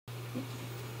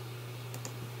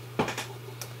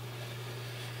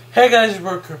Hey guys, your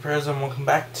Broker Repairs and welcome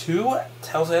back to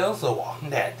Telltale's The Walking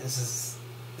Dead.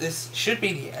 This should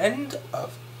be the end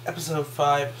of episode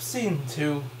 5, scene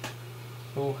 2.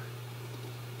 Ooh.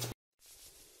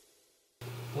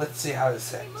 Let's see how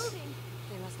this ends.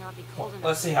 They must not be cold enough.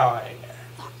 Let's see how I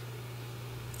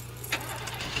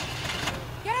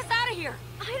Get us out of here!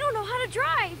 I don't know how to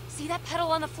drive! See that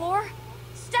pedal on the floor?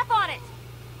 Step on it!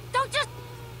 Don't just...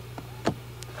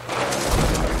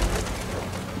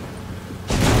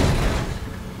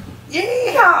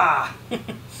 Yeah!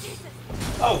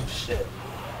 Oh shit.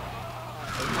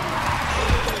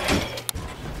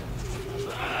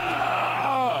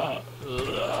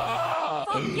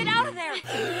 Fuck, get out of there!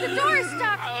 The door is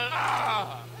stuck!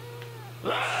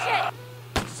 Shit!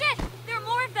 Shit! There are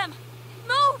more of them!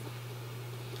 Move!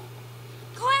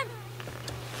 Clem!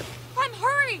 Clem,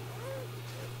 hurry!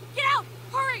 Get out!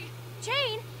 Hurry!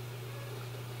 Jane!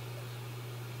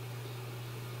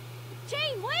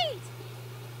 Jane, wait!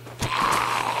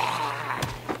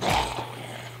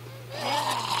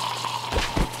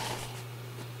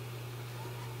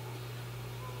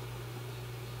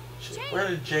 Shit. Where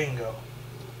did Jane go?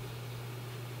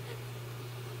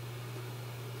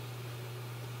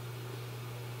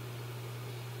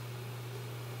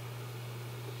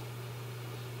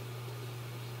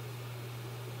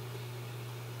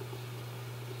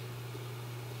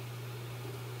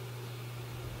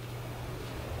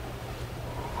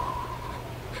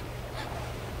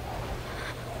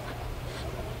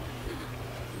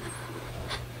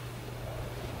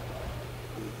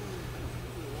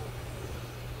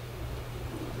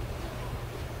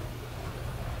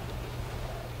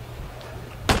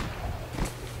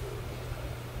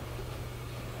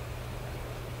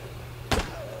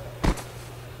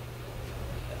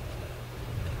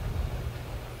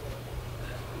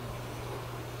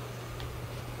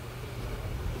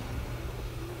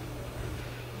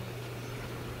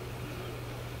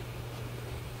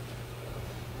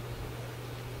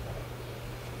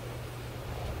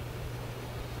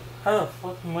 How the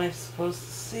fuck am I supposed to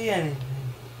see anything?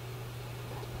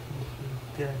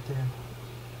 Goddamn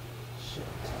shit.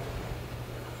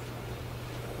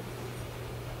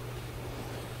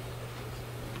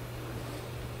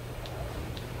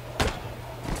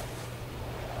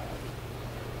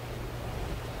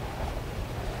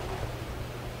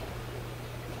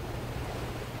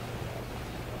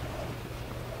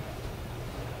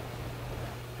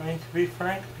 I mean, to be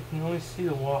frank, I can only see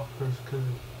the walkers because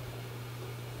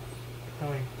I can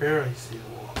only barely see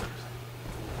the walkers.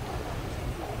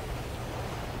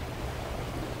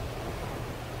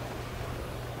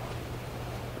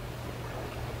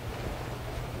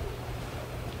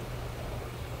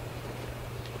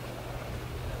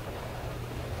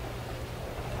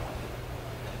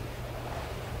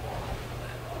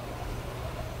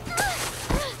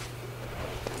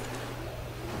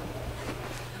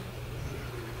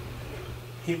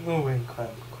 Keep moving, Clem.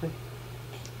 Quick.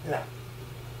 Yeah.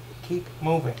 Keep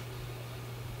moving.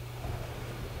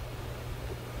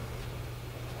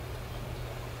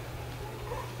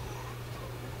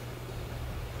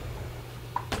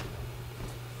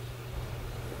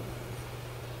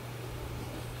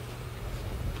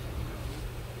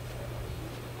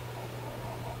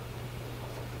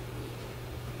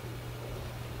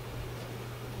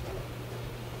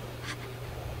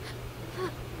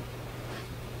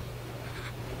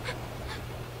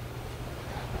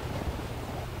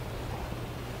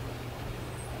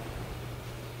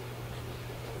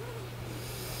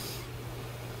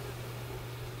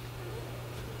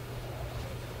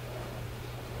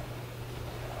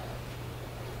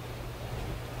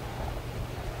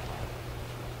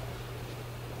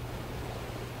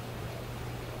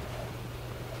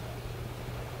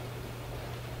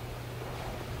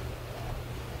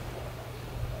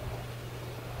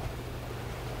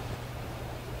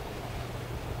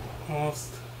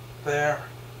 Almost there.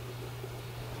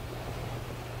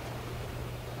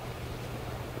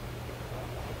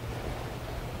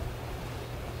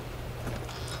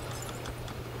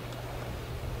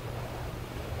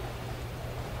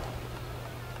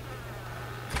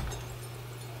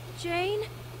 Jane?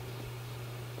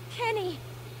 Kenny?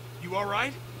 You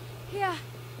alright? Yeah,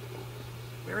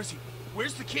 Where is he?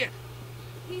 Where's the kid?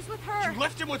 he's with her. You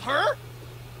left him with her?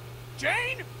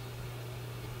 Jane?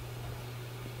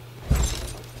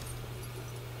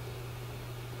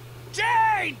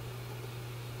 Jane!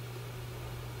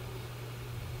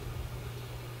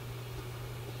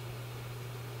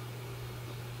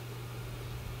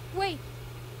 Wait,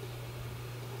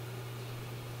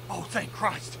 Oh, thank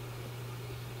Christ.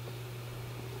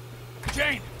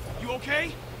 Jane, you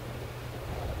okay?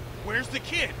 Where's the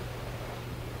kid?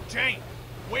 Jane,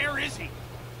 Where is he?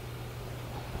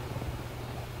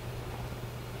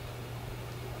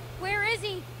 Where is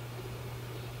he?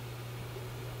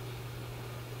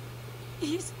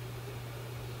 He's...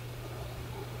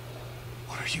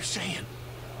 What are you saying?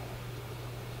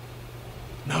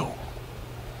 No.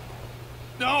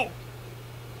 No!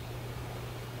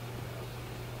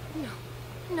 No,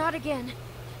 not again.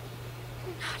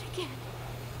 Not again.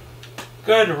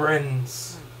 Good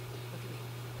riddance. Look at me.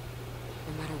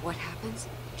 No matter what happens,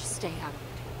 just stay out of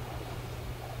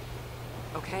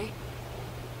it. Okay?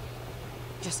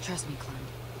 Just trust me, Clem.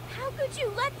 How could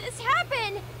you let this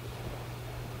happen?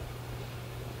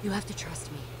 You have to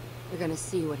trust me. You're gonna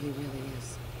see what he really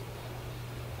is.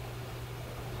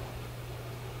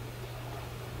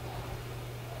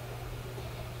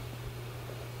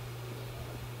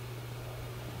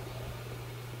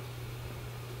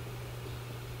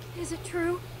 Is it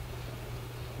true?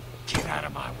 Get out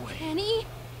of my way. Kenny?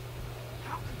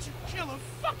 How could you kill a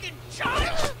fucking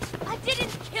child? I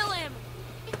didn't kill him!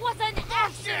 It was an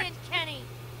accident, Kenny!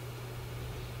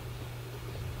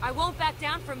 I won't back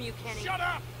down from you, Kenny. Shut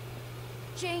up!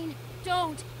 Jane,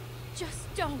 don't.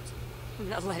 Just don't. I'm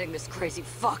not letting this crazy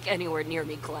fuck anywhere near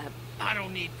me, Clem. I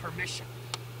don't need permission.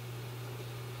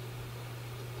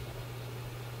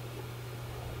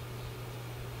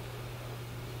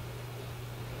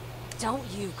 Don't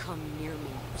you come near me,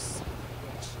 you son of a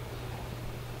bitch.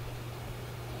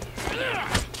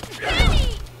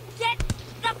 Kenny! Get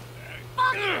the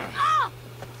fuck off!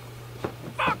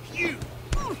 Fuck you!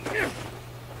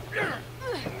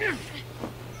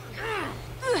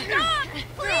 Stop,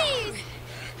 please!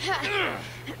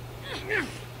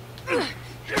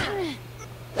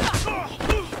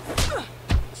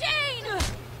 Jane!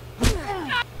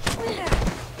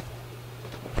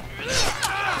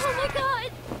 Oh my god!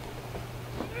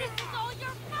 This is all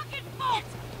your fucking fault!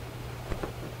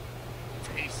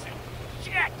 Piece of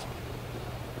shit!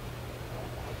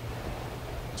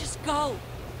 Just go!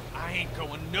 I ain't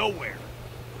going nowhere.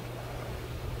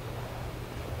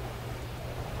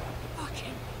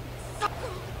 Fucking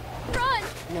run!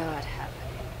 Not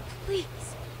happening. Please.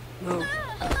 Move.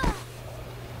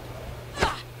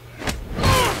 I'll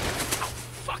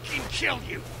fucking kill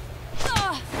you!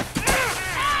 Stop!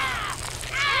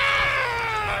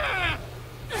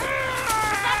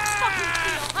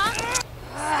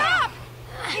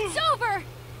 It's over!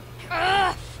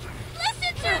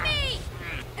 Listen to me!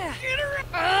 Get her!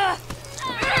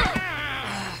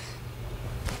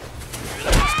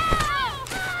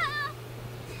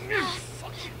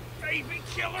 Fucking baby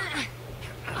killer!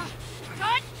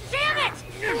 God damn it!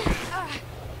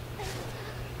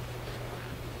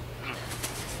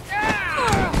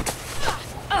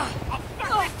 I'll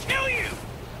fucking kill you!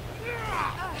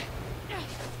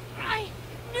 I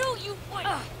knew you would!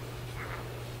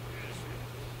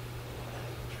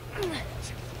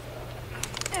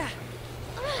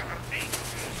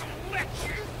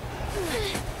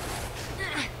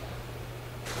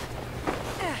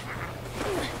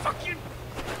 Fucking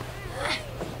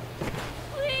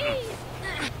Please!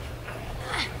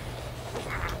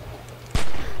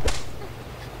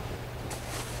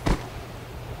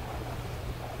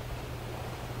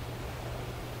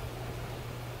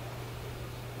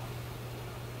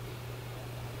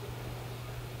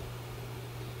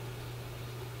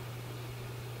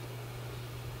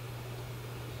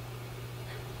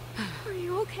 Are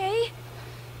you okay?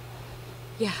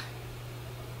 Yeah.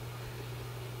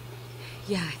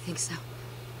 Yeah, I think so.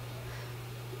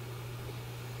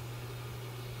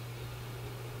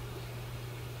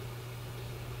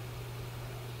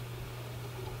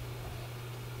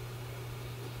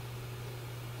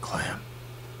 Clem,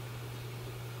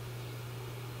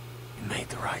 you made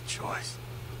the right choice.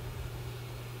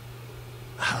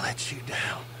 I let you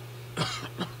down.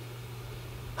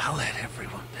 I let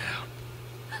everyone down.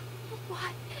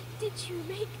 Why did you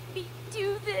make me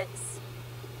do this?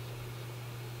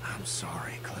 I'm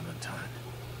sorry, Clementine.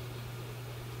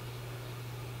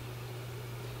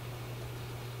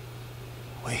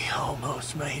 We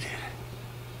almost made it.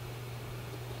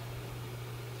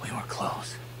 We were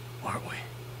close, weren't we?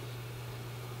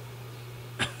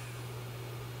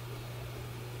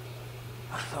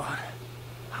 I thought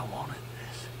I wanted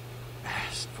this,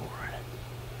 asked for it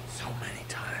so many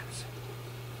times.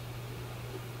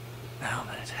 Now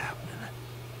that it's happening,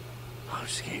 I'm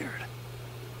scared.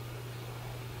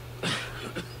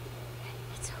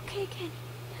 It's okay, Kenny.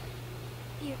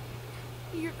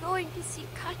 You're going to see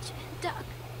Katjaa and Doug.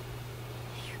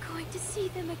 You're going to see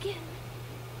them again.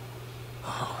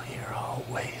 Oh, you're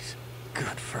always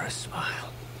good for a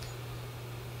smile.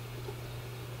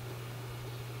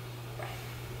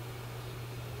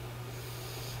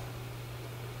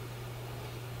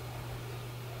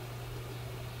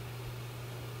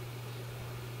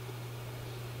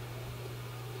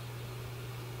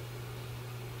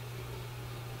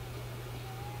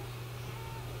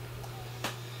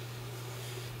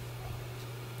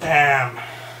 Damn.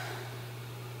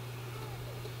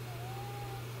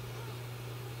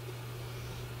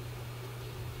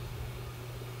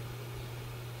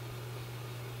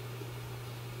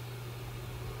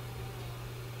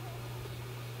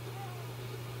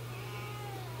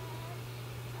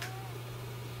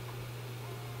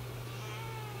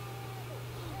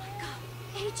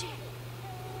 AJ!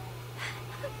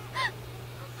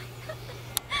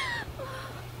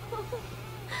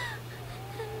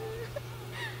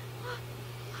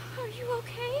 Are you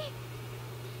okay?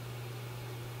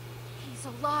 He's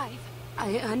alive.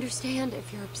 I understand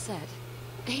if you're upset.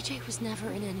 AJ was never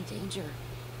in any danger.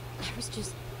 I was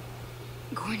just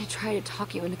going to try to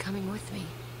talk you into coming with me.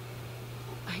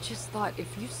 I just thought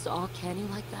if you saw Kenny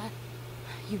like that,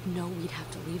 you'd know we'd have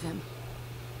to leave him.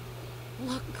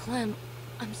 Look, Clem,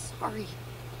 I'm sorry.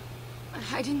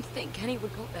 I didn't think Kenny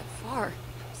would go that far.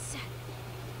 Seth,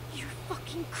 you're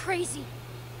fucking crazy.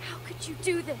 How could you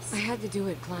do this? I had to do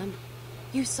it, Clem.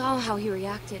 You saw how he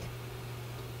reacted.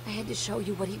 I had to show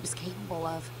you what he was capable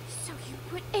of. So you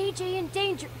put AJ in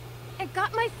danger and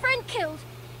got my friend killed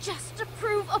just to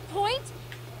prove a point?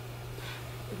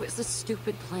 It was a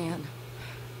stupid plan.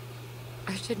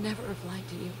 I should never have lied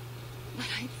to you. But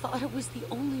I thought it was the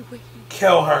only way.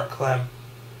 Kill her, Clem.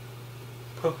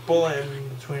 Put a bullet in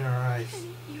between her eyes.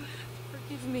 Kenny, you have to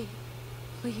forgive me.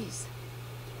 Please.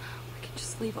 We can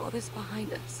just leave all this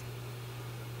behind us.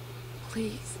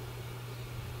 Please.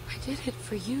 I did it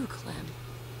for you, Clem.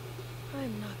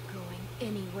 I'm not going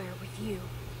anywhere with you.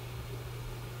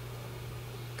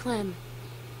 Clem.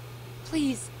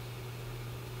 Please.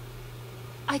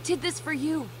 I did this for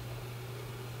you.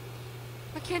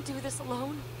 I can't do this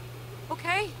alone.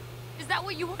 Okay? Is that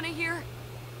what you want to hear?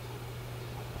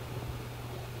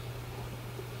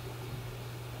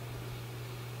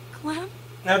 Clem?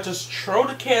 Now just throw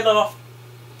the kid off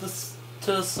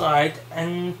to the side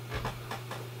and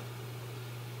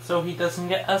so he doesn't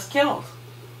get us killed.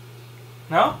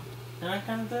 No? You're not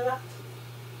gonna do that?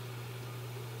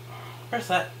 Where's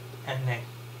that ending?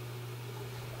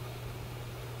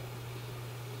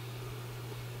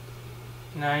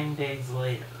 Nine days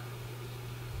later.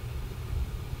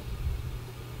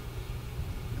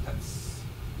 That's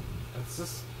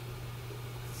just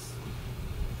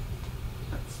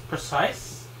that's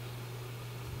precise.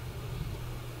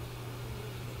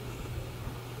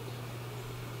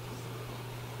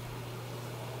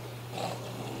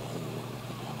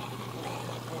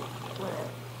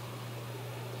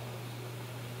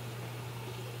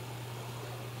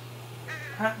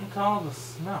 What happened to all the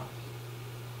snow?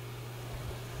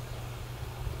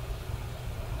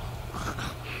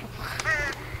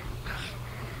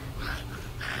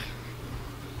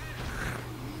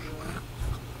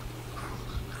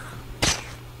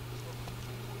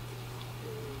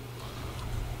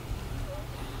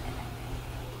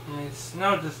 I mean,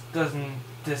 snow just doesn't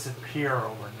disappear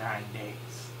over 9 days.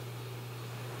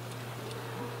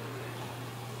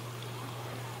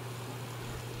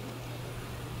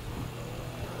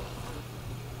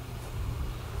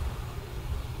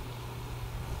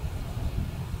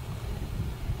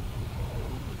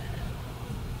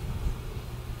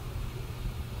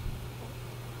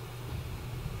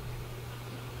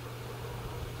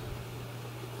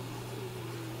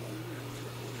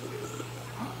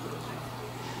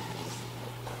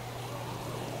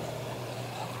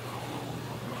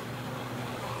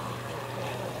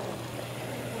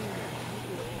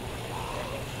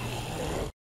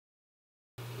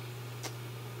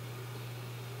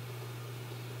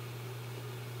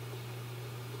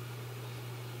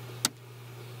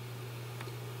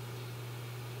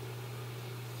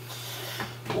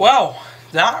 Well,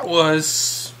 that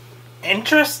was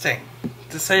interesting,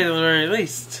 to say the very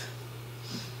least.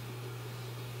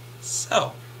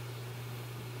 So,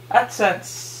 that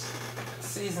sets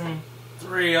Season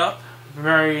 3 up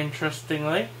very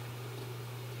interestingly.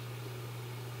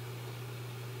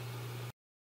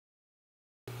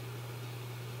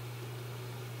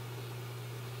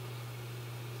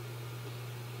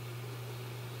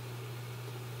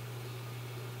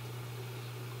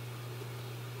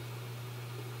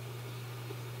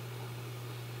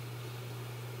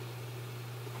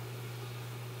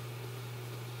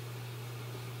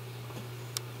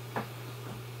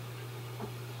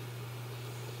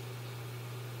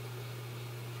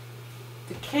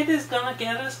 The kid is gonna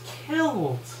get us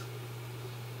killed.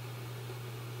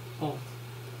 Oh.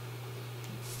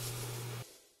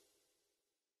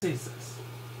 Sees this.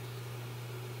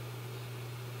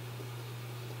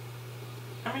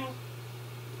 I mean,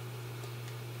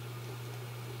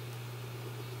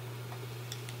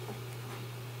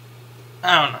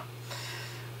 I don't know.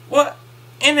 Well,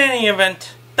 in any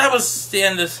event, that was the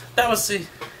end of that was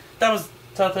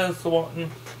Telltale's The Walking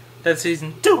Dead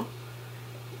Season 2.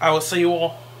 I will see you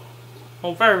all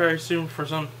very, very soon for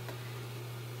something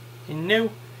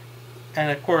new. And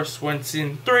of course, when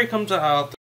Season 3 comes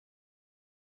out,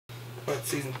 but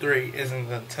Season 3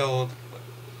 isn't until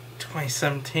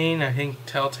 2017. I think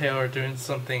Telltale are doing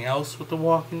something else with The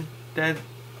Walking Dead.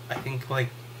 I think like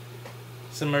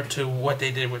similar to what they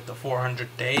did with the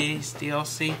 400 Days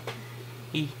DLC.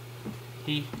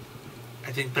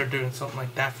 I think they're doing something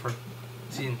like that for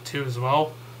Season 2 as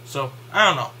well. So, I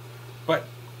don't know. But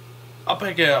I'll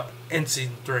pick it up in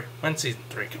Season 3, when Season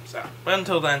 3 comes out. But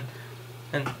until then,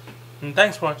 and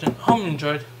thanks for watching. Hope you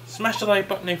enjoyed. Smash the like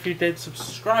button if you did.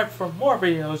 Subscribe for more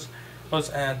videos.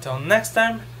 And until next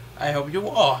time, I hope you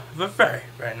all have a very,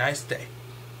 very nice day.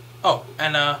 Oh,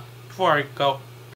 and before I go,